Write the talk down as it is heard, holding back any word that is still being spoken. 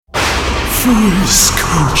Voice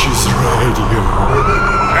Coaches Radio.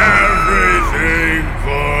 Everything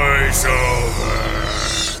voiceover.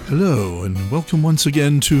 Hello, and welcome once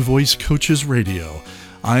again to Voice Coaches Radio.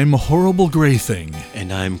 I'm Horrible Gray Thing.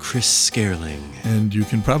 And I'm Chris Scarling. And you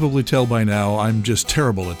can probably tell by now I'm just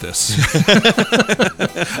terrible at this.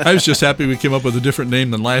 I was just happy we came up with a different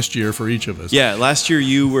name than last year for each of us. Yeah, last year's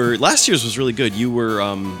was really good. You were,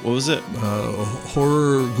 what was it?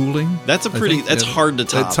 Horror Ghouling? That's hard to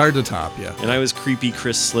top. It's hard to top, yeah. And I was Creepy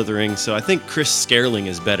Chris Slithering, so I think Chris Scarling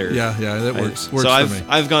is better. Yeah, that works so for me.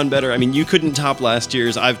 I've gone better. I mean, you couldn't top last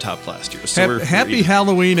year's, I've topped last year's. So Happy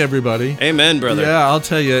Halloween, everybody. Amen, brother. Yeah, I'll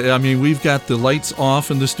tell you, I mean, we've got the lights off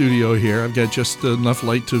in the studio here. I've got just enough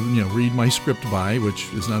light to, read my script by,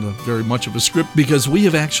 which is not very much of a script, because we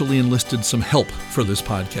have actually enlisted some help for this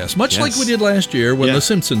podcast, much like we did last year when The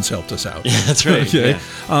Simpsons helped us out. Yeah, that's right. Okay.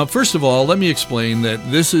 Yeah. First of all, let me explain that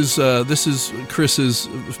this is Chris's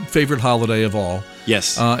favorite holiday of all.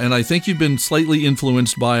 Yes. And I think you've been slightly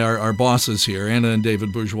influenced by our bosses here, Anna and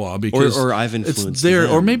David Bourgeois, because or I've influenced them.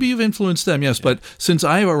 them. Or maybe you've influenced them, yes. Yeah. But since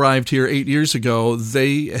I arrived here 8 years ago,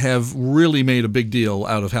 they have really made a big deal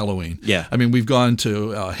out of Halloween. Yeah. I mean, we've gone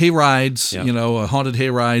to hay rides, haunted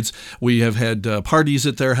hay rides. We have had parties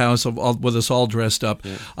at their house with us all dressed up.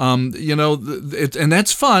 Yeah. And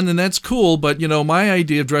that's fun and that's cool. But my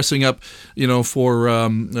idea of dressing up, for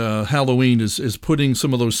Halloween is putting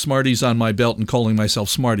some of those Smarties on my belt and calling myself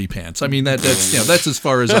Smarty Pants. I mean that's as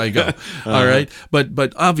far as I go. All right,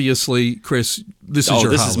 but obviously, Chris, this is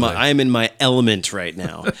your holiday. I'm in my element right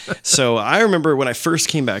now. So I remember when I first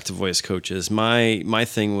came back to Voice Coaches, my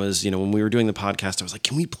thing was, when we were doing the podcast, I was like,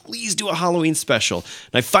 can we please do a Halloween special?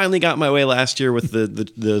 And I finally got my way last year with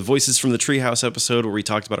the Voices from the Treehouse episode where we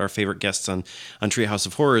talked about our favorite guests on Treehouse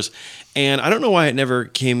of Horrors. And I don't know why it never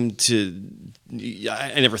came to.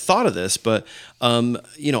 I never thought of this, but a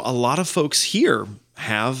lot of folks here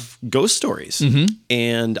have ghost stories,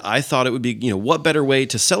 and I thought it would be, what better way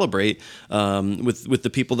to celebrate with the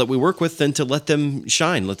people that we work with than to let them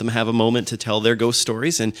shine, let them have a moment to tell their ghost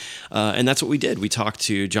stories, and that's what we did. We talked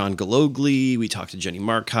to John Galogli, we talked to Jenny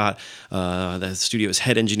Marcotte, the studio's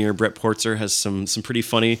head engineer Brett Portzer has some pretty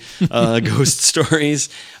funny ghost stories,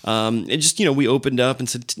 and just we opened up and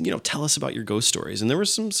said, tell us about your ghost stories, and there were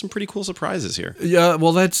some pretty cool surprises here. Yeah,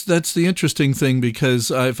 well, that's the interesting thing, because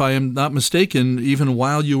if I am not mistaken, even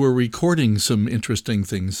while you were recording, some interesting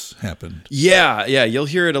things happened. Yeah, you'll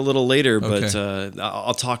hear it a little later, but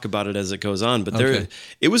I'll talk about it as it goes on. But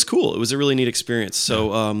it was cool. It was a really neat experience.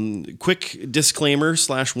 So quick disclaimer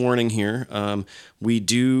 / warning here. We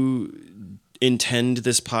do intend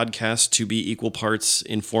this podcast to be equal parts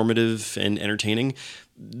informative and entertaining.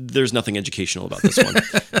 There's nothing educational about this one.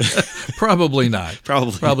 Probably not.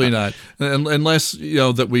 Probably not. Unless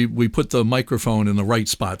that we put the microphone in the right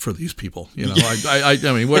spot for these people. I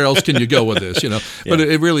mean, where else can you go with this? But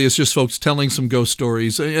it really is just folks telling some ghost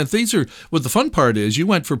stories. And these are what the fun part is. You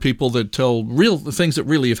went for people that tell real things that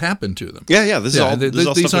really have happened to them. Yeah. These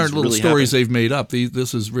aren't little stories they've made up.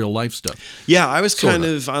 This is real life stuff. Yeah, I was kind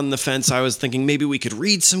of on the fence. I was thinking maybe we could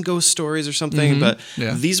read some ghost stories or something, but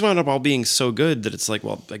these wound up all being so good that it's like,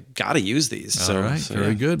 well, I got to use these. All right,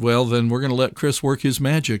 very good. Well, then we're going to let Chris work his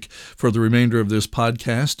magic for the remainder of this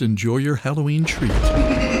podcast. Enjoy your Halloween treat.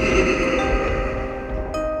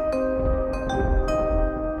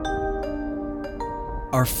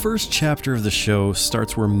 Our first chapter of the show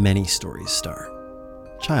starts where many stories start: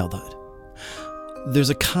 childhood. There's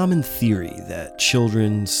a common theory that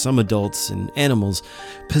children, some adults, and animals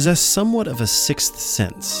possess somewhat of a sixth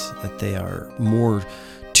sense, that they are more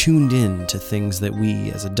tuned in to things that we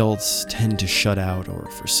as adults tend to shut out or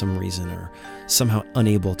for some reason are somehow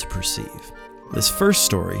unable to perceive. This first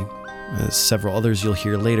story, as several others you'll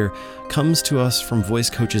hear later, comes to us from Voice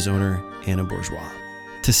Coaches owner Anna Bourgeois.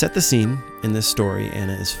 To set the scene, in this story,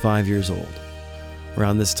 Anna is 5 years old.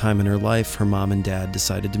 Around this time in her life, her mom and dad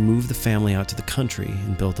decided to move the family out to the country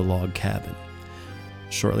and built a log cabin.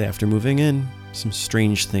 Shortly after moving in, some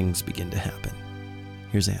strange things begin to happen.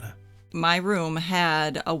 Here's Anna. My room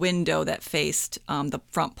had a window that faced the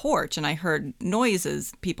front porch, and I heard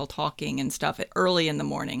noises, people talking and stuff early in the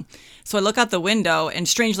morning. So I look out the window, and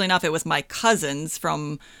strangely enough, it was my cousins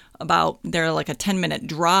from they're like a 10-minute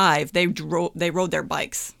drive. They rode their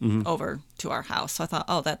bikes over to our house. So I thought,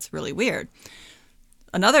 oh, that's really weird.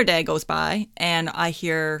 Another day goes by, and I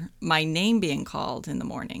hear my name being called in the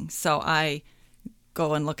morning. So I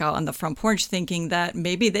go and look out on the front porch thinking that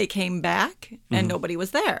maybe they came back and nobody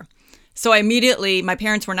was there. So I immediately, my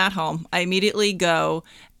parents were not home. I immediately go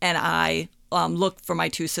and I look for my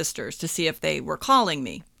two sisters to see if they were calling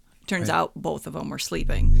me. Turns out both of them were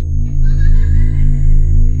sleeping.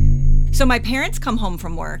 So my parents come home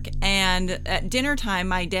from work, and at dinner time,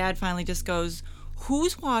 my dad finally just goes,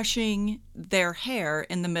 "Who's washing their hair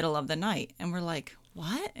in the middle of the night?" And we're like,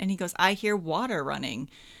 "What?" And he goes, "I hear water running."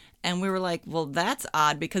 And we were like, well, that's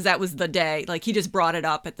odd, because that was the day. Like, he just brought it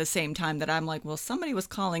up at the same time that I'm like, well, somebody was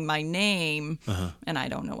calling my name, and I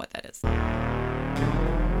don't know what that is.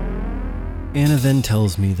 Anna then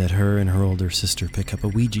tells me that her and her older sister pick up a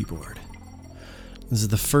Ouija board. This is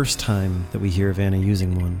the first time that we hear of Anna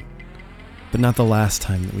using one, but not the last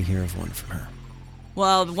time that we hear of one from her.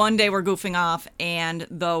 Well, one day we're goofing off, and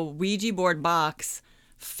the Ouija board box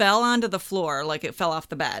fell onto the floor, like it fell off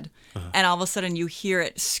the bed. And all of a sudden you hear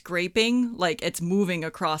it scraping, like it's moving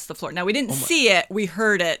across the floor. Now, we didn't see it, we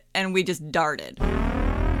heard it, and we just darted.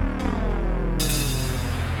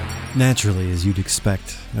 Naturally, as you'd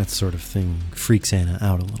expect, that sort of thing freaks Anna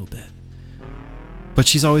out a little bit. But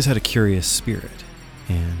she's always had a curious spirit,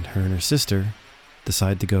 and her sister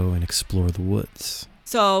decide to go and explore the woods.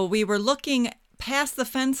 So we were looking past the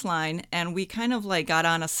fence line, and we kind of like got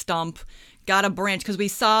on a stump, got a branch, because we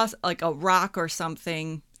saw like a rock or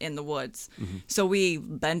something in the woods. So we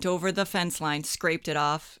bent over the fence line, scraped it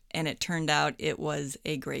off, and it turned out it was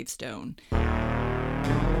a gravestone.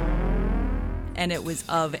 And it was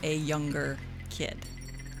of a younger kid.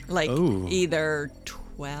 Like either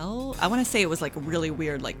 12, I want to say it was like really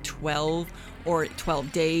weird, like 12 or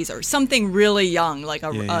 12 days or something really young, like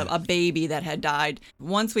a baby that had died.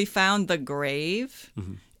 Once we found the grave,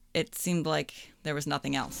 it seemed like there was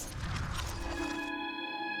nothing else.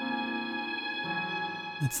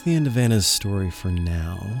 That's the end of Anna's story for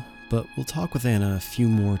now, but we'll talk with Anna a few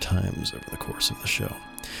more times over the course of the show.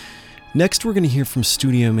 Next, we're going to hear from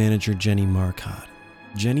studio manager Jenny Marcotte.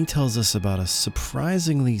 Jenny tells us about a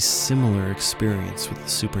surprisingly similar experience with the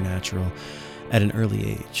supernatural at an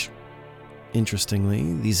early age.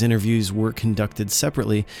 Interestingly, these interviews were conducted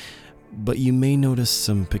separately, but you may notice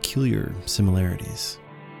some peculiar similarities.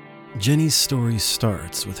 Jenny's story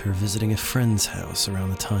starts with her visiting a friend's house around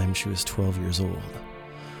the time she was 12 years old.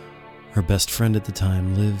 Her best friend at the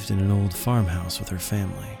time lived in an old farmhouse with her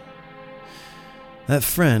family. That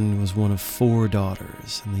friend was one of 4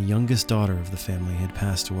 daughters, and the youngest daughter of the family had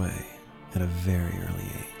passed away at a very early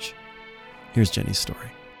age. Here's Jenny's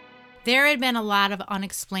story. There had been a lot of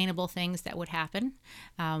unexplainable things that would happen,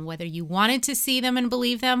 whether you wanted to see them and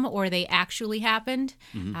believe them or they actually happened.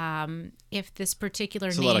 If this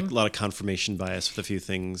particular name... a lot of confirmation bias with a few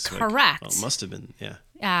things. Correct. Like, must have been,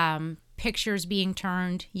 yeah. Pictures being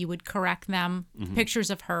turned, you would correct them. Pictures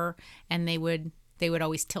of her, and they would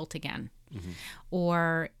always tilt again.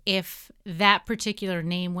 Or if that particular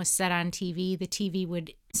name was said on TV, the TV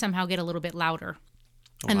would somehow get a little bit louder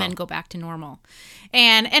and then go back to normal.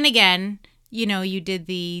 And again, you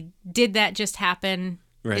did that just happen?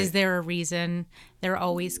 Right. Is there a reason? There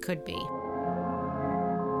always could be.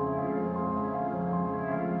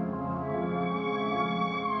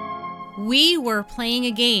 We were playing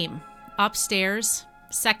a game upstairs,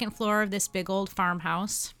 second floor of this big old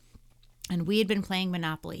farmhouse. And we had been playing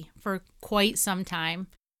Monopoly for quite some time.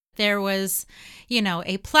 There was,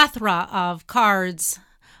 a plethora of cards,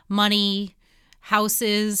 money,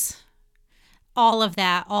 houses, all of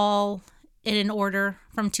that, all in an order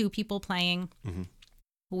from 2 people playing.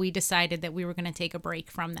 We decided that we were going to take a break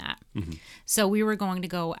from that. So we were going to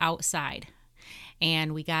go outside.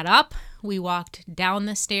 And we got up, we walked down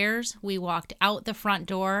the stairs, we walked out the front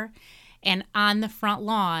door, and on the front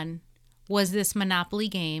lawn was this Monopoly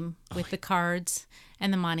game with the cards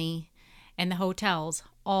and the money and the hotels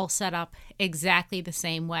all set up exactly the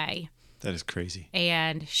same way. That is crazy.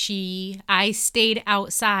 And I stayed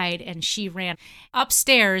outside, and she ran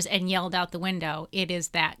upstairs and yelled out the window, "It is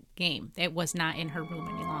that game." It was not in her room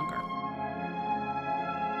any longer.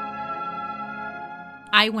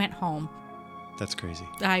 I went home. That's crazy.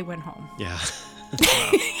 I went home. Yeah.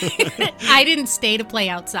 I didn't stay to play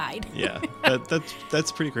outside. Yeah,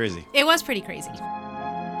 that's pretty crazy. It was pretty crazy.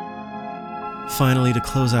 Finally, to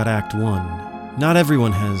close out Act 1, not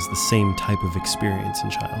everyone has the same type of experience in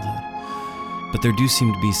childhood, but there do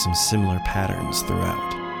seem to be some similar patterns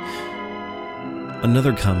throughout.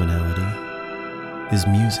 Another commonality is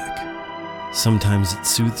music. Sometimes it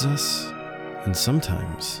soothes us, and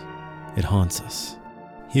sometimes it haunts us.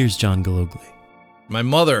 Here's John Galogli. My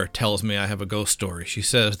mother tells me I have a ghost story. She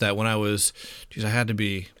says that when I had to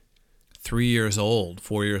be 4 years old.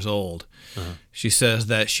 She says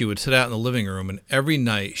that she would sit out in the living room, and every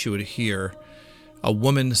night she would hear a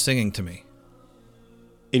woman singing to me.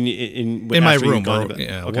 In my room.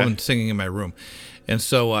 A woman singing in my room. And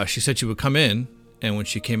so she said she would come in, and when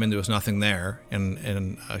she came in, there was nothing there.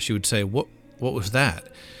 And she would say, what was that?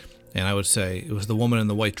 And I would say, it was the woman in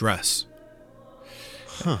the white dress.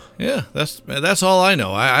 Yeah, that's all I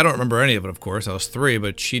know. I don't remember any of it, of course. I was 3,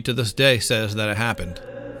 but she to this day says that it happened.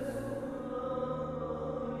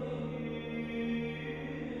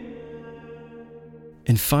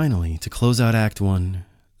 And finally, to close out Act 1,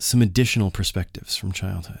 some additional perspectives from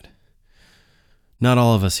childhood. Not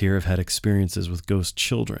all of us here have had experiences with ghost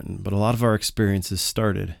children, but a lot of our experiences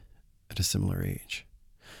started at a similar age.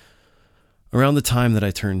 Around the time that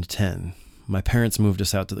I turned 10, my parents moved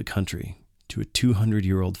us out to the country to a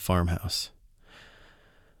 200-year-old farmhouse.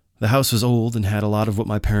 The house was old and had a lot of what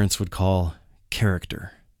my parents would call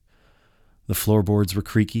character. The floorboards were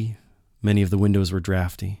creaky, many of the windows were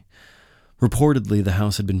drafty. Reportedly, the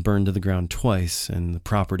house had been burned to the ground twice, and the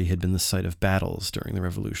property had been the site of battles during the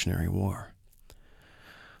Revolutionary War.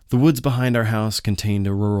 The woods behind our house contained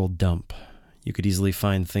a rural dump. You could easily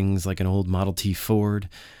find things like an old Model T Ford,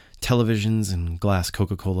 televisions, and glass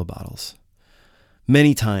Coca-Cola bottles.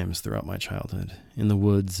 Many times throughout my childhood, in the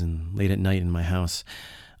woods and late at night in my house,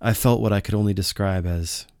 I felt what I could only describe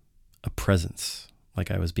as a presence, like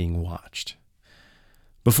I was being watched.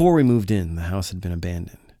 Before we moved in, the house had been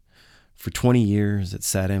abandoned. For 20 years, it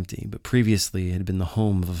sat empty, but previously it had been the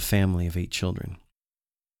home of a family of 8 children.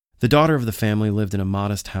 The daughter of the family lived in a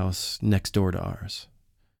modest house next door to ours.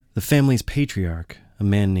 The family's patriarch, a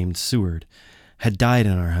man named Seward, had died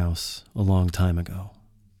in our house a long time ago,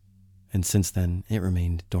 and since then it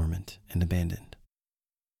remained dormant and abandoned.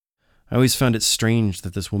 I always found it strange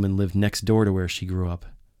that this woman lived next door to where she grew up,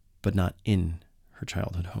 but not in her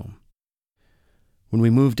childhood home. When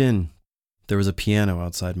we moved in, there was a piano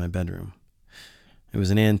outside my bedroom. It was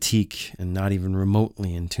an antique and not even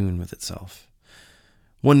remotely in tune with itself.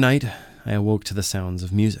 One night, I awoke to the sounds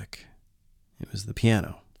of music. It was the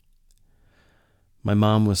piano. My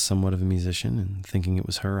mom was somewhat of a musician, and thinking it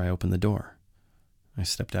was her, I opened the door. I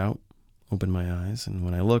stepped out, opened my eyes, and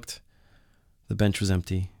when I looked, the bench was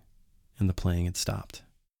empty and the playing had stopped.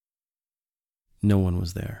 No one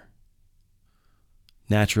was there.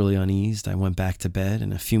 Naturally uneased, I went back to bed,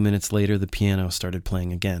 and a few minutes later the piano started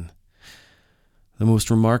playing again. The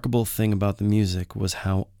most remarkable thing about the music was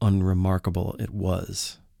how unremarkable it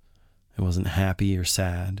was. It wasn't happy or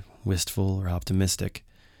sad, wistful or optimistic.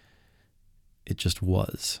 It just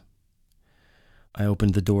was. I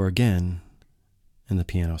opened the door again, and the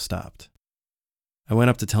piano stopped. I went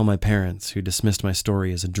up to tell my parents, who dismissed my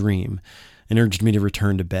story as a dream and urged me to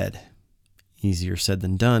return to bed. Easier said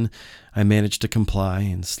than done, I managed to comply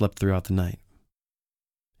and slept throughout the night.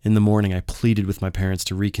 In the morning, I pleaded with my parents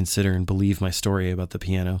to reconsider and believe my story about the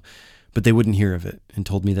piano, but they wouldn't hear of it and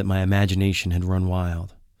told me that my imagination had run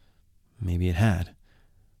wild. Maybe it had.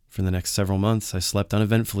 For the next several months, I slept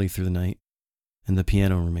uneventfully through the night, and the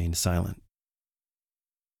piano remained silent.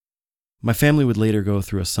 My family would later go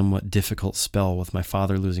through a somewhat difficult spell with my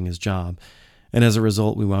father losing his job, and as a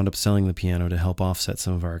result, we wound up selling the piano to help offset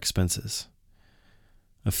some of our expenses.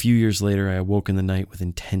 A few years later, I awoke in the night with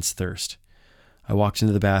intense thirst. I walked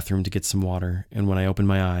into the bathroom to get some water, and when I opened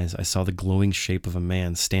my eyes, I saw the glowing shape of a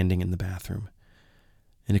man standing in the bathroom.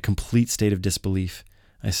 In a complete state of disbelief,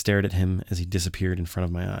 I stared at him as he disappeared in front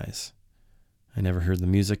of my eyes. I never heard the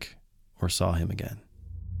music or saw him again.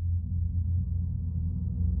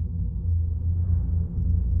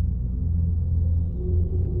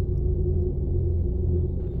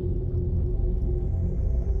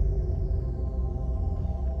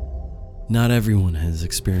 Not everyone has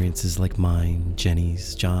experiences like mine,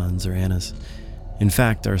 Jenny's, John's, or Anna's. In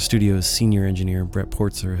fact, our studio's senior engineer, Brett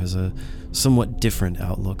Portzer, has a somewhat different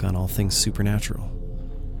outlook on all things supernatural.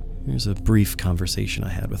 Here's a brief conversation I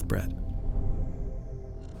had with Brett.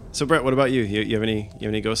 So, Brett, what about you? You have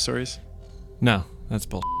any ghost stories? No, that's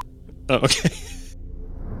bull. Oh, okay.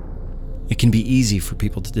 It can be easy for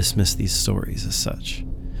people to dismiss these stories as such.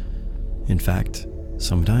 In fact,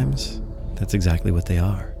 sometimes that's exactly what they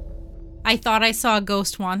are. I thought I saw a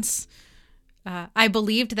ghost once. I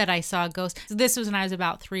believed that I saw a ghost. This was when I was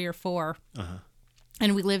about 3 or 4. Uh-huh.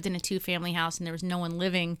 And we lived in a 2-family house, and there was no one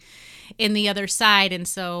living in the other side. And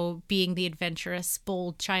so, being the adventurous,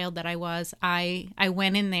 bold child that I was, I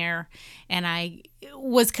went in there, and I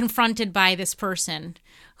was confronted by this person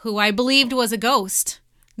who I believed was a ghost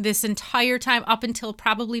this entire time, up until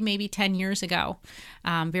probably maybe 10 years ago.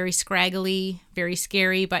 Very scraggly, very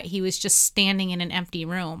scary, but he was just standing in an empty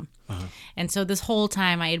room. Uh-huh. And so this whole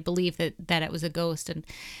time I had believed that it was a ghost. And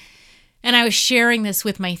And I was sharing this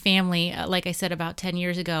with my family, like I said, about 10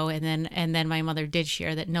 years ago. And then my mother did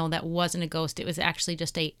share that, no, that wasn't a ghost. It was actually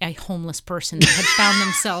just a homeless person that had found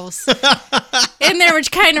themselves in there,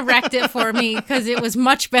 which kind of wrecked it for me because it was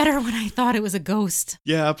much better when I thought it was a ghost.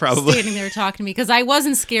 Yeah, probably. Standing there talking to me because I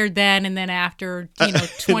wasn't scared then. And then after,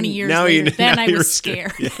 20 years now later, then I you were was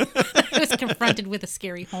scared. Yeah. I was confronted with a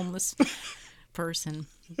scary homeless person.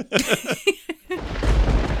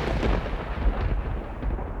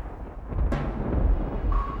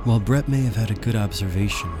 While Brett may have had a good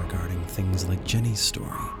observation regarding things like Jenny's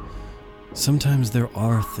story, sometimes there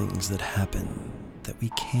are things that happen that we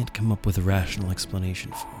can't come up with a rational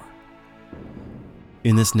explanation for.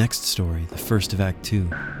 In this next story, the first of Act 2,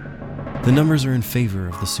 the numbers are in favor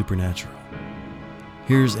of the supernatural.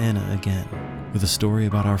 Here's Anna again with a story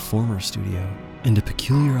about our former studio and a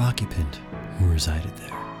peculiar occupant who resided there.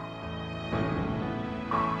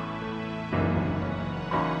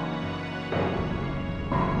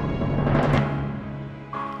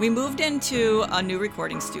 We moved into a new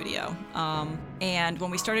recording studio, and when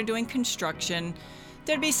we started doing construction,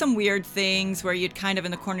 there'd be some weird things where you'd kind of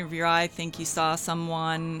in the corner of your eye think you saw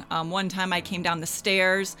someone. One time I came down the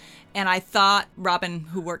stairs, and I thought Robin,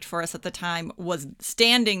 who worked for us at the time, was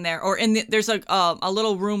standing there, or there's a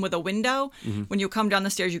little room with a window. Mm-hmm. When you come down the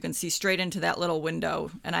stairs, you can see straight into that little window,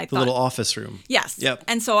 and I thought... The little office room. Yes. Yep.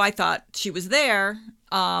 And so I thought she was there.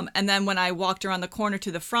 And then when I walked around the corner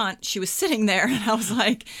to the front, she was sitting there, and I was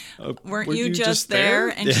like, weren't you just there?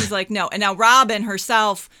 And yeah. She's like, no. And now Robin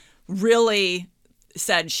herself really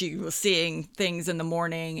said she was seeing things in the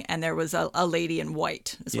morning, and there was a lady in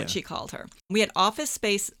white, is what she called her. We had office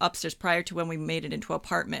space upstairs prior to when we made it into an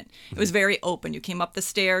apartment. It was very open. You came up the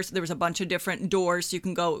stairs. There was a bunch of different doors. You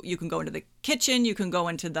can go into the kitchen. You can go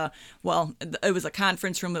into it was a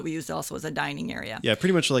conference room that we used also as a dining area. Yeah,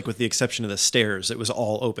 pretty much like with the exception of the stairs, it was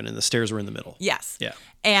all open, and the stairs were in the middle. Yes. Yeah.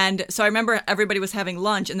 And so I remember everybody was having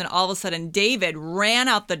lunch, and then all of a sudden David ran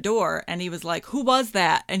out the door, and he was like, who was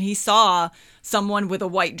that? And he saw someone with a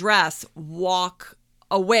white dress walk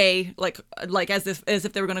away, like as if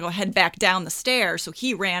they were going to go head back down the stairs. So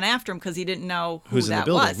he ran after him because he didn't know who Who's that in the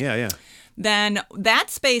building. was. Yeah. Then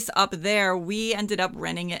that space up there, we ended up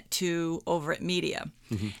renting it to Over at Media.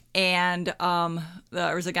 Mm-hmm. And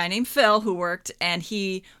there was a guy named Phil who worked, and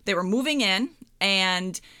they were moving in,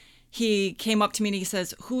 and he came up to me and he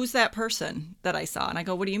says, who's that person that I saw? And I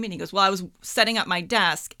go, what do you mean? He goes, well, I was setting up my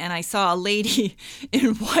desk and I saw a lady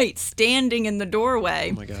in white standing in the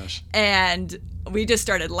doorway. Oh my gosh. And we just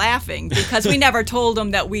started laughing because we never told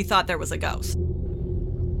him that we thought there was a ghost.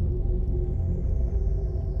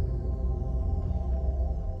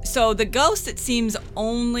 So the ghost, it seems,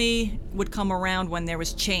 only would come around when there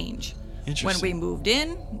was change. When we moved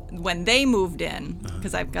in, when they moved in,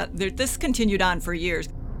 because this continued on for years.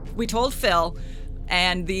 We told Phil,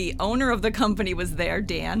 and the owner of the company was there,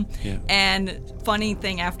 Dan. Yeah. And funny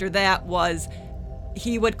thing after that was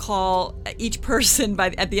he would call each person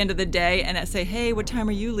at the end of the day and say, hey, what time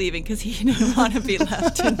are you leaving? Because he didn't want to be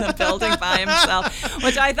left in the building by himself,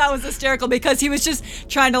 which I thought was hysterical because he was just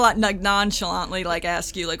trying to nonchalantly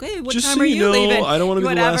ask you, hey, what just time so are you leaving? I don't want to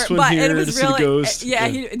be the last one here to see the ghost. Yeah,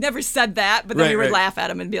 he never said that, but then we would laugh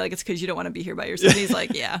at him and be like, it's because you don't want to be here by yourself. And he's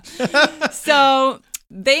like, yeah. So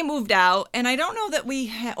they moved out, and I don't know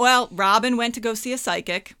that Robin went to go see a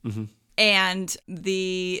psychic, mm-hmm. and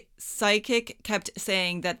the psychic kept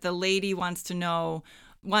saying that the lady wants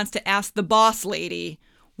to ask the boss lady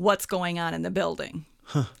what's going on in the building.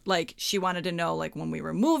 Huh. She wanted to know, when we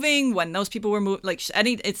were moving, when those people were moving,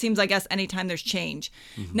 it seems, I guess, anytime there's change.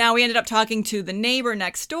 Mm-hmm. Now, we ended up talking to the neighbor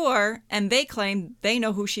next door, and they claim they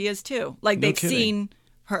know who she is, too. They've seen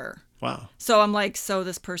her. Wow. So I'm like, so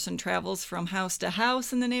this person travels from house to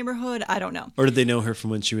house in the neighborhood? I don't know. Or did they know her from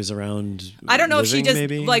when she was around? I don't know if she just,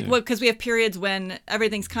 maybe? Because we have periods when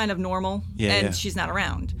everything's kind of normal and she's not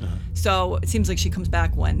around. Uh-huh. So it seems like she comes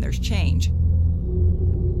back when there's change.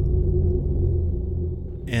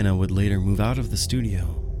 Anna would later move out of the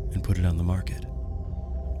studio and put it on the market.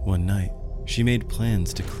 One night, she made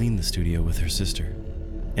plans to clean the studio with her sister.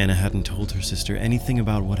 Anna hadn't told her sister anything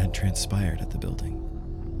about what had transpired at the building.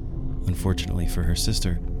 Unfortunately for her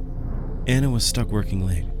sister, Anna was stuck working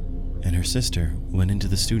late, and her sister went into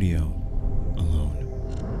the studio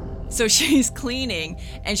alone. So she's cleaning,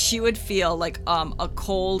 and she would feel a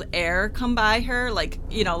cold air come by her,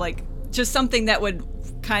 just something that would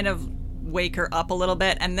kind of wake her up a little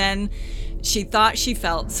bit. And then she thought she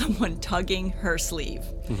felt someone tugging her sleeve.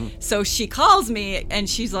 So she calls me and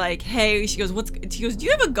she's like, hey, she goes, do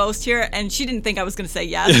you have a ghost here? And she didn't think I was going to say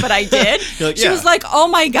yes, but I did. Like, she yeah. was like, oh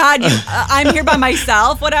my God, I'm here by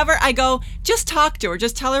myself, whatever. I go, just talk to her.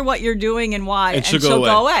 Just tell her what you're doing and why. And she'll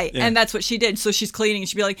go away. Yeah. And that's what she did. So she's cleaning and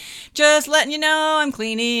she'd be like, just letting you know I'm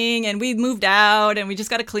cleaning and we moved out and we just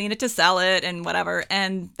got to clean it to sell it and whatever.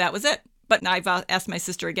 And that was it. But now I've asked my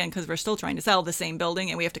sister again, because we're still trying to sell the same building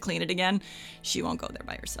and we have to clean it again. She won't go there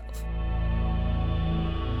by herself.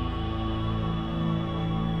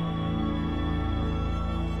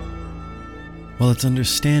 While it's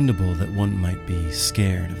understandable that one might be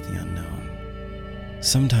scared of the unknown,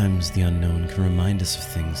 sometimes the unknown can remind us of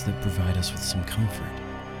things that provide us with some comfort.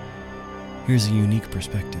 Here's a unique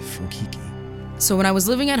perspective from Kiki. So when I was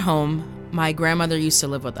living at home, my grandmother used to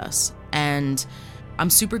live with us, and I'm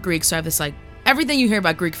super Greek, so I have this everything you hear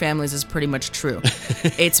about Greek families is pretty much true.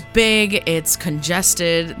 It's big, it's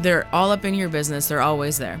congested, they're all up in your business, they're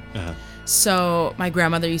always there. Uh-huh. So my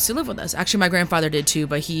grandmother used to live with us. Actually, my grandfather did too,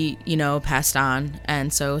 but he, passed on,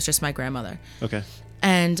 and so it was just my grandmother. Okay.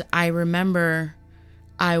 And I remember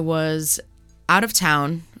I was out of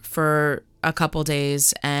town for a couple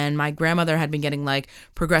days, and my grandmother had been getting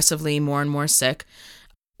progressively more and more sick.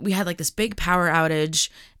 We had this big power outage,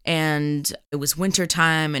 and it was winter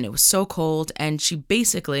time and it was so cold, and she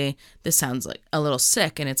basically, this sounds like a little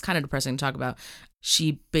sick and it's kind of depressing to talk about,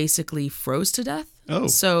 she basically froze to death. Oh.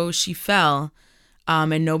 So she fell,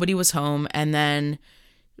 and nobody was home, and then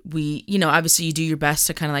we, obviously you do your best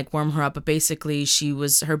to kind of warm her up, but basically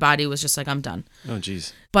her body was just I'm done. Oh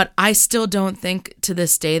geez. But I still don't think to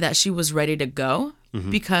this day that she was ready to go,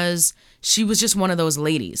 because she was just one of those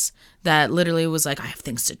ladies that literally was I have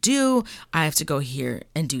things to do. I have to go here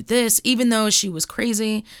and do this, even though she was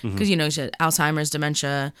crazy because, she had Alzheimer's,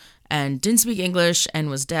 dementia, and didn't speak English and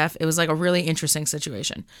was deaf. It was a really interesting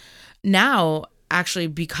situation. Now, actually,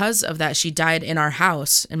 because of that, she died in our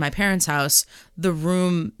house, in my parents' house. The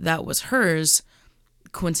room that was hers,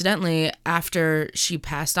 coincidentally, after she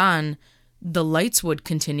passed on, the lights would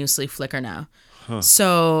continuously flicker now. Huh.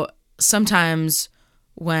 So sometimes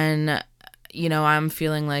when, I'm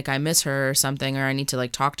feeling I miss her or something, or I need to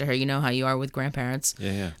talk to her, how you are with grandparents.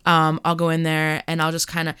 Yeah. I'll go in there and I'll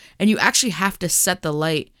just and you actually have to set the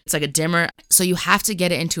light. It's a dimmer. So you have to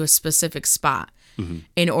get it into a specific spot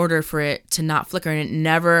in order for it to not flicker. And it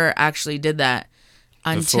never actually did that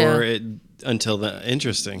until the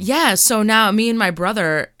interesting. Yeah. So now me and my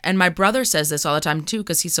brother says this all the time too,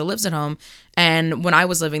 because he still lives at home. And when I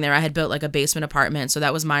was living there, I had built a basement apartment. So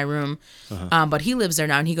that was my room. Uh-huh. But he lives there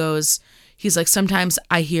now, and he's like, sometimes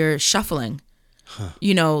I hear shuffling,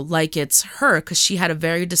 it's her, because she had a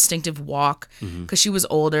very distinctive walk, because she was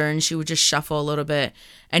older and she would just shuffle a little bit.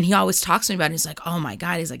 And he always talks to me about it. He's like, oh my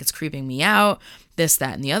God. He's like, it's creeping me out, this,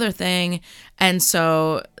 that, and the other thing. And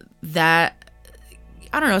so that,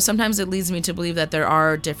 I don't know, sometimes it leads me to believe that there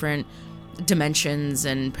are different dimensions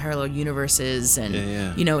and parallel universes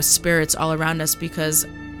and, spirits all around us, because,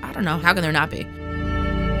 I don't know, how can there not be?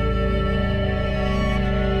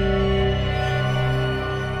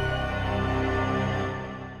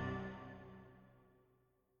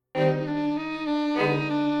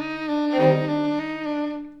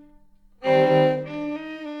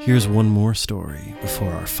 Here's one more story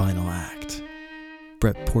before our final act.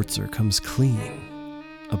 Brett Portzer comes clean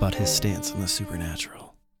about his stance on the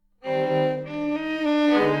supernatural.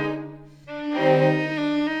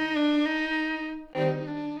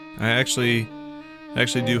 I actually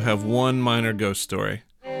do have one minor ghost story.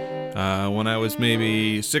 When I was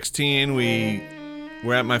maybe 16, we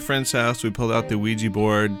were at my friend's house. We pulled out the Ouija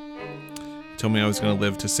board. He told me I was going to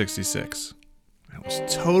live to 66. I was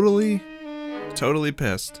totally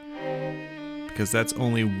pissed, because that's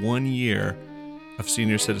only 1 year of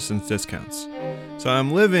senior citizens discounts. So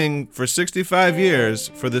I'm living for 65 years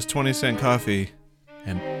for this 20-cent coffee,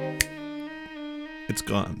 and it's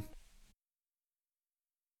gone.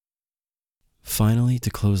 Finally, to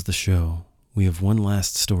close the show, we have one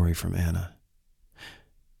last story from Anna.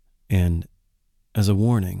 And as a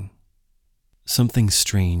warning, something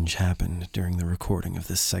strange happened during the recording of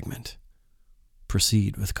this segment.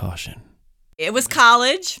 Proceed with caution. It was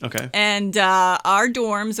college. Okay. And our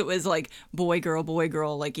dorms, it was boy,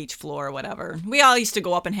 girl, each floor or whatever. We all used to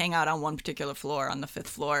go up and hang out on one particular floor, on the 5th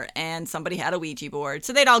floor, and somebody had a Ouija board.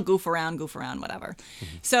 So they'd all goof around, whatever.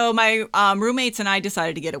 Mm-hmm. So my roommates and I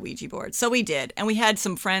decided to get a Ouija board. So we did. And we had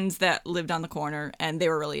some friends that lived on the corner, and they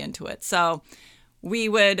were really into it. So we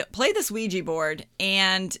would play this Ouija board,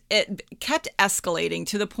 and it kept escalating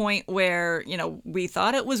to the point where, we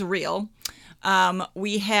thought it was real.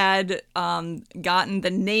 We had gotten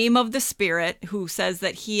the name of the spirit who says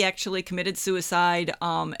that he actually committed suicide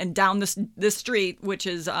and down this street, which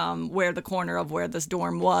is where the corner of where this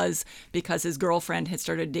dorm was, because his girlfriend had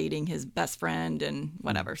started dating his best friend and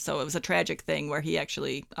whatever. So it was a tragic thing where he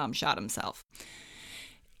actually shot himself.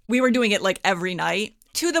 We were doing it like every night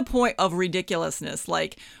to the point of ridiculousness.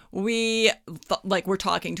 Like we're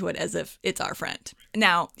talking to it as if it's our friend.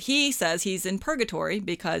 Now, he says he's in purgatory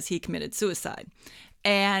because he committed suicide.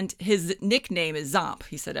 And his nickname is Zomp.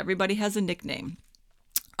 He said everybody has a nickname.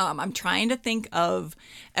 I'm trying to think of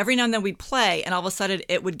every now and then we'd play and all of a sudden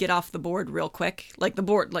it would get off the board real quick. Like the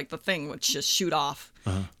board, like the thing would just shoot off.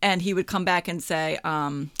 And he would come back and say,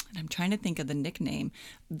 and I'm trying to think of the nickname,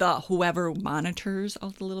 whoever monitors all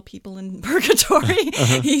the little people in purgatory.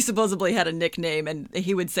 He supposedly had a nickname and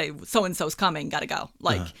he would say, so-and-so's coming, gotta go.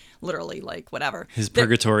 Like literally, like whatever. His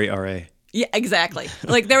purgatory RA. Yeah, exactly.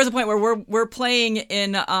 Like there was a point where we're playing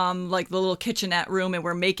in like the little kitchenette room and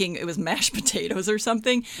we're making, it was mashed potatoes or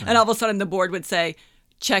something, and all of a sudden the board would say,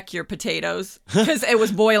 check your potatoes, because it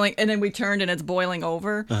was boiling, and then we turned and it's boiling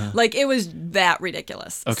over. Like it was that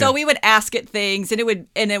ridiculous. Okay. So we would ask it things and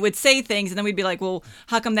it would say things, and then we'd be like, well,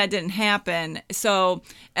 how come that didn't happen? So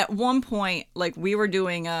at one point, like we were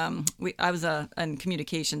doing I was in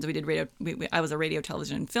communications, we did radio, I was a radio,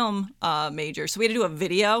 television, and film major, so we had to do a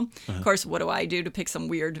video. Of course, what do I do to pick some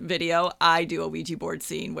weird video? I do a Ouija board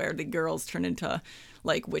scene where the girls turn into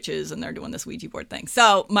like witches and they're doing this Ouija board thing.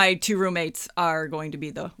 So my two roommates are going to be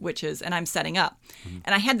the witches and I'm setting up.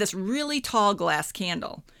 And I had this really tall glass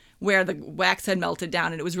candle where the wax had melted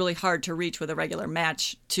down and it was really hard to reach with a regular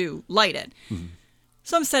match to light it.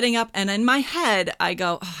 So I'm setting up and in my head I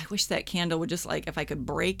go, oh, I wish that candle would just like, if I could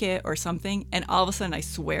break it or something. And all of a sudden, I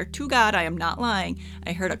swear to God, I am not lying,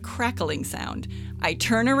 I heard a crackling sound. I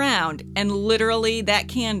turn around and literally that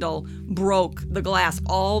candle broke the glass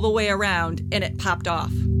all the way around and it popped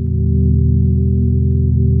off.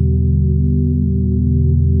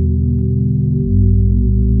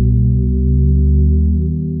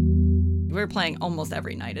 We were playing almost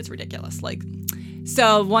every night. It's ridiculous. Like,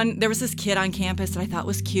 so there was this kid on campus that I thought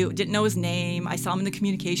was cute, didn't know his name. I saw him in the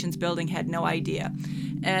communications building, had no idea.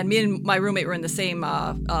 And me and my roommate were in the same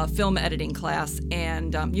film editing class,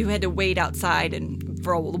 and you had to wait outside and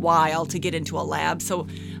for a while to get into a lab. So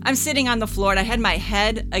I'm sitting on the floor, and I had my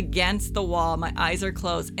head against the wall. My eyes are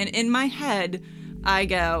closed, and in my head, I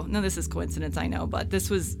go, no, this is coincidence, I know, but this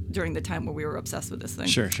was during the time where we were obsessed with this thing.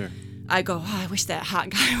 Sure. I go, oh, I wish that hot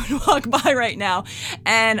guy would walk by right now.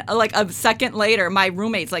 And like a second later, my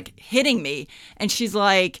roommate's like hitting me. And she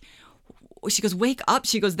goes, wake up.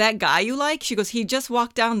 She goes, that guy you like? She goes, he just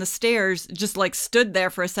walked down the stairs, just like stood there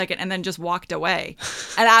for a second and then just walked away.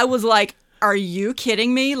 And I was like, are you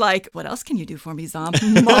kidding me? Like, what else can you do for me, Zomp?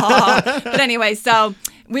 But anyway, so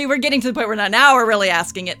we were getting to the point where now we're really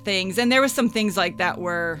asking it things. And there was some things like that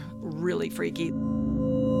were really freaky.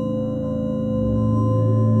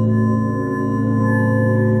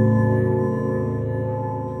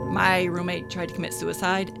 My roommate tried to commit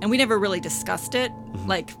suicide, and we never really discussed it,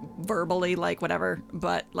 like verbally, like whatever,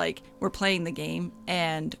 but like we're playing the game,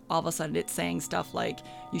 and all of a sudden it's saying stuff like,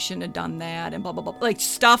 you shouldn't have done that, and blah, blah, blah, like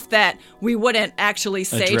stuff that we wouldn't actually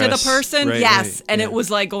say to the person. Right. And it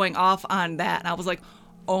was like going off on that, and I was like,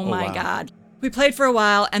 oh my God. We played for a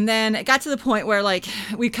while, and then it got to the point where like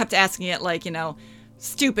we kept asking it like, you know,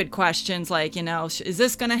 stupid questions like, you know, is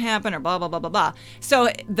this going to happen or blah, blah, blah, blah, blah. So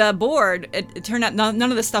the board, it turned out none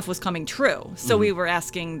of this stuff was coming true. So we were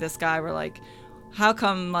asking this guy, we're like, how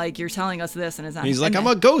come like you're telling us this and it's not? He's like, I'm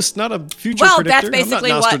a ghost, not a future predictor. That's basically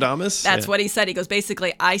I'm not Nostradamus. That's what he said. He goes,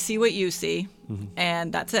 basically, I see what you see,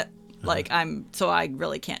 and that's it. Like so I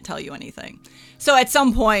really can't tell you anything. So at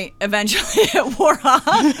some point, eventually it wore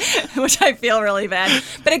off, which I feel really bad.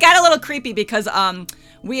 But it got a little creepy because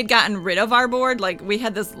we had gotten rid of our board. Like we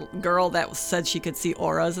had this girl that said she could see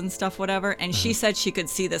auras and stuff, whatever. And she said she could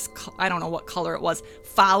see this, I don't know what color it was,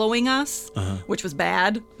 following us, which was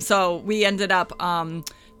bad. So we ended up,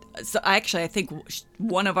 I think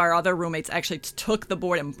one of our other roommates actually took the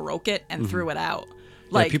board and broke it and threw it out.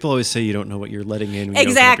 Like, people always say you don't know what you're letting in when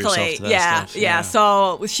exactly. you open up yourself to that stuff. Yeah.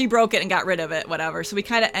 So she broke it and got rid of it, whatever. So we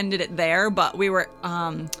kind of ended it there, but we were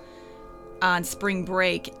on spring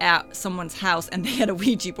break at someone's house and they had a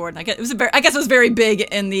Ouija board. And I guess it was very big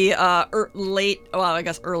in the early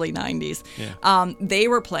 90s. Yeah. They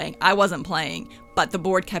were playing. I wasn't playing, but the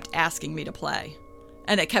board kept asking me to play,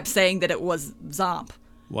 and it kept saying that it was Zomp.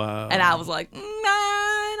 Wow. And I was like,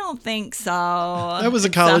 I don't think so. That was a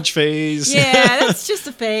college phase. Yeah, that's just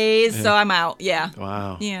a phase. So I'm out. Yeah.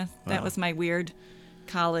 Wow. Yeah, that was my weird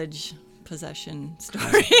college possession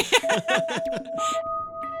story.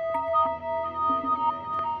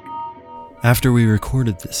 After we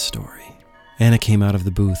recorded this story, Anna came out of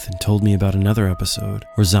the booth and told me about another episode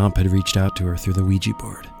where Zomp had reached out to her through the Ouija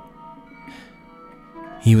board.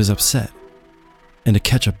 He was upset, and a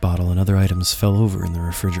ketchup bottle and other items fell over in the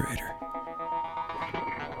refrigerator.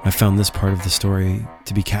 I found this part of the story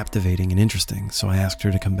to be captivating and interesting, so I asked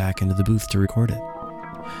her to come back into the booth to record it.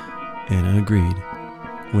 Anna agreed,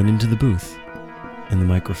 went into the booth, and the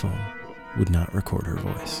microphone would not record her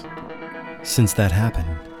voice. Since that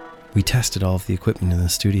happened, we tested all of the equipment in the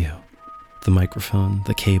studio. The microphone,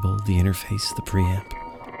 the cable, the interface, the preamp.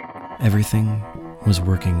 Everything was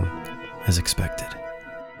working as expected.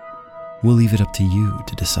 We'll leave it up to you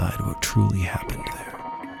to decide what truly happened there.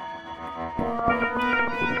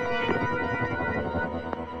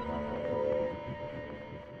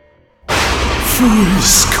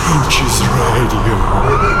 Voice Coaches Radio.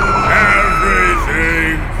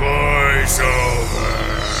 Everything voiceover.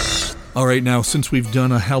 All right, now, since we've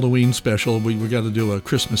done a Halloween special, we got to do a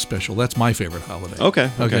Christmas special. That's my favorite holiday.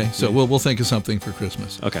 Okay. So we'll think of something for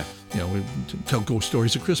Christmas. Okay. You know, we tell ghost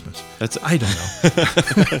stories at Christmas. I don't know.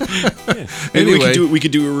 Maybe Anyway. we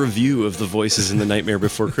could do a review of the voices in The Nightmare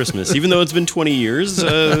Before Christmas, even though it's been 20 years.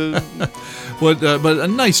 But a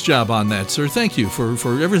nice job on that, sir. Thank you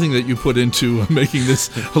for everything that you put into making this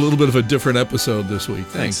a little bit of a different episode this week.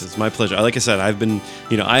 Thanks. It's my pleasure. Like I said, I've been,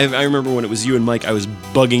 I remember when it was you and Mike, I was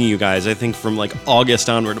bugging you guys, I think from like August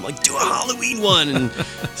onward. I'm like, do a Halloween one. And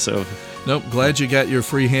so... Nope, glad you got your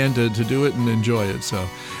free hand to do it and enjoy it. So,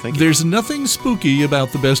 Thank you. There's nothing spooky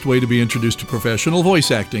about the best way to be introduced to professional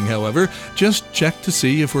voice acting, however. Just check to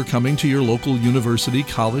see if we're coming to your local university,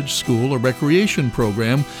 college, school, or recreation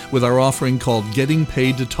program with our offering called Getting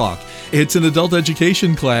Paid to Talk. It's an adult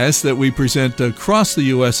education class that we present across the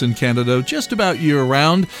U.S. and Canada just about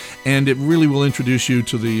year-round, and it really will introduce you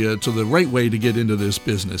to the right way to get into this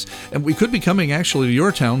business. And we could be coming actually to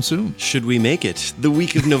your town soon. Should we make it? The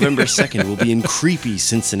week of November 2nd will be in creepy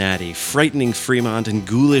Cincinnati, frightening Fremont, and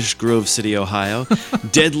ghoulish Grove City, Ohio,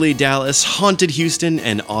 deadly Dallas, haunted Houston,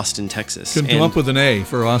 and Austin, Texas. Couldn't come up with an A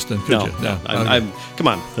for Austin, could you? No. Okay. Come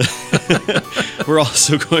on. We're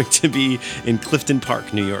also going to be in Clifton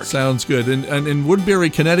Park, New York. Sounds good. And in Woodbury,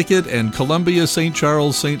 Connecticut, and Columbia, St.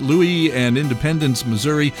 Charles, St. Louis, and Independence,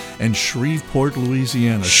 Missouri, and Shreveport,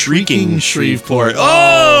 Louisiana. Shrieking Shreveport.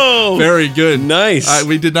 Oh! Very good. Nice.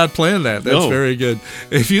 We did not plan that. That's No. very good.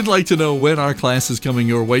 If you'd like to know when our class is coming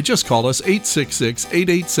your way, just call us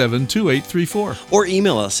 866-887-2834. Or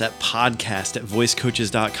email us at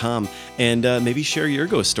podcast@voicecoaches.com and maybe share your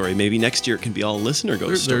ghost story. Maybe next year it can be all listener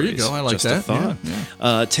ghost There stories. you go. I like Just a that. thought.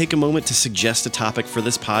 Yeah. Take a moment to suggest a topic for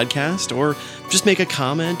this podcast or just make a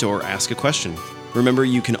comment or ask a question. Remember,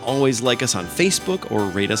 you can always like us on Facebook or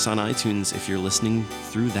rate us on iTunes if you're listening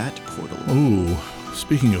through that portal. Ooh,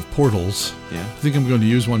 speaking of portals, Yeah. I think I'm going to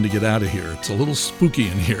use one to get out of here. It's a little spooky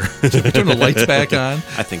in here. Should we turn the lights back on?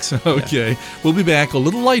 I think so. Yeah. Okay. We'll be back a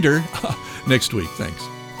little lighter next week. Thanks.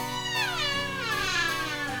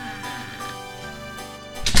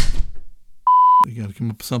 We got to come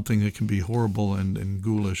up with something that can be horrible and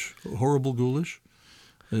ghoulish. Horrible ghoulish?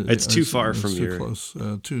 It's too far from too your... close.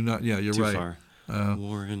 Yeah, you're Too right. far.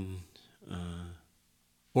 Warren...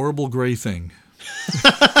 Horrible gray thing.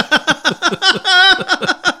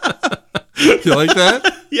 You like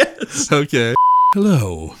that? Yes. Okay.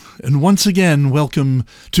 Hello, and once again, welcome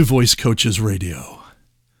to Voice Coaches Radio.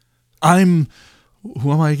 Who am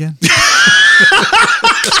I again?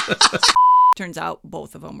 Turns out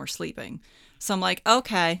both of them were sleeping. So I'm like,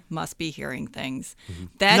 okay, must be hearing things.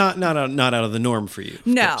 Not out of the norm for you. of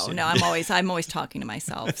No, course, no, yeah. I'm always talking to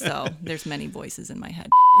myself. So there's many voices in my head.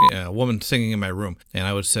 Yeah, a woman singing in my room, and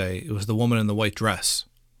I would say it was the woman in the white dress.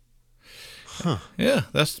 Huh. Yeah,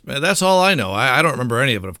 that's all I know. I don't remember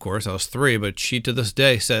any of it, of course. I was 3, but she to this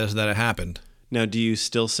day says that it happened. Now, do you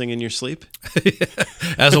still sing in your sleep?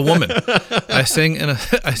 As a woman, I sing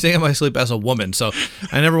in my sleep as a woman. So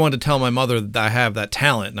I never wanted to tell my mother that I have that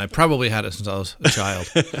talent, and I probably had it since I was a child.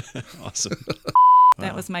 Awesome.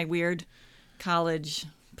 That was my weird college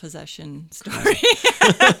possession story.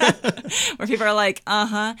 Where people are like,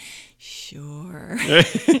 sure.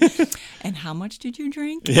 And how much did you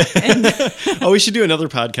drink? Oh, we should do another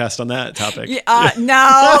podcast on that topic.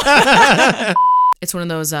 No. It's one of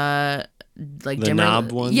those like The dimmer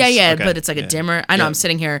knob ones? Yeah, Okay. but it's like a Yeah. dimmer. I know Yeah. I'm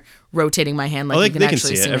sitting here rotating my hand like Oh, you they can can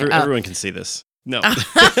actually see see it. me. Everyone can see this. No.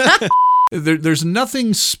 There's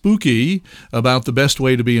nothing spooky about the best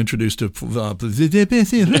way to be introduced to...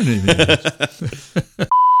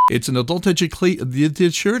 It's an adult education.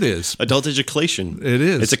 It sure it is. Adult education. It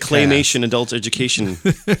is. It's a claymation adult education.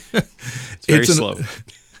 It's very slow.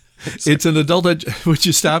 It's an adult. Would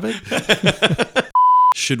you stop it?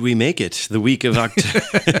 Should we make it the week of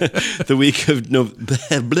the week of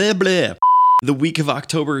blah blah? The week of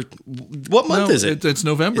October. What month is it? It's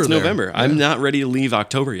November. It's November. Yeah. I'm not ready to leave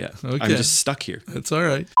October yet. Okay. I'm just stuck here. That's all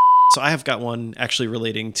right. So I have got one actually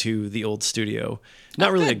relating to the old studio.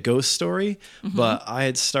 Not really a ghost story, but I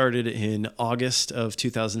had started in August of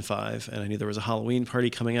 2005, and I knew there was a Halloween party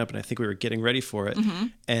coming up, and I think we were getting ready for it.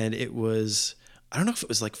 And it was, I don't know if it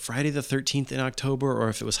was like Friday the 13th in October or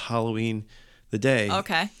if it was Halloween the day.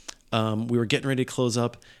 Okay. We were getting ready to close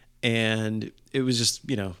up, and it was just,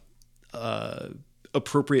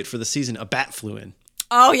 appropriate for the season. A bat flew in.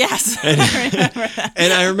 Oh, yes. And, I remember that.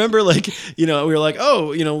 And I remember, like, we were like, oh,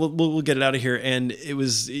 we'll get it out of here. And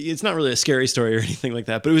it's not really a scary story or anything like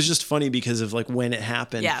that, but it was just funny because of like when it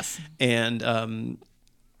happened. Yes. And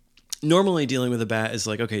normally dealing with a bat is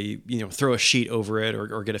like, okay, throw a sheet over it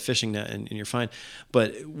or get a fishing net and you're fine.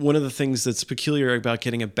 But one of the things that's peculiar about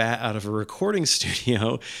getting a bat out of a recording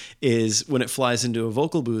studio is when it flies into a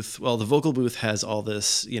vocal booth. Well, the vocal booth has all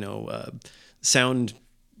this, sound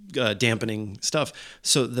dampening stuff.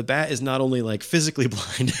 So the bat is not only like physically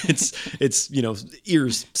blind, it's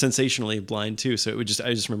ears sensationally blind too. So I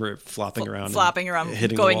just remember it flopping around,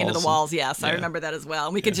 hitting going into the walls. Yes, yeah. I remember that as well.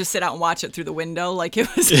 And we could just sit out and watch it through the window, like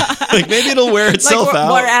it was like maybe it'll wear itself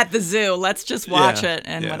out. We're at the zoo. Let's just watch it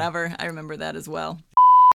and whatever. I remember that as well.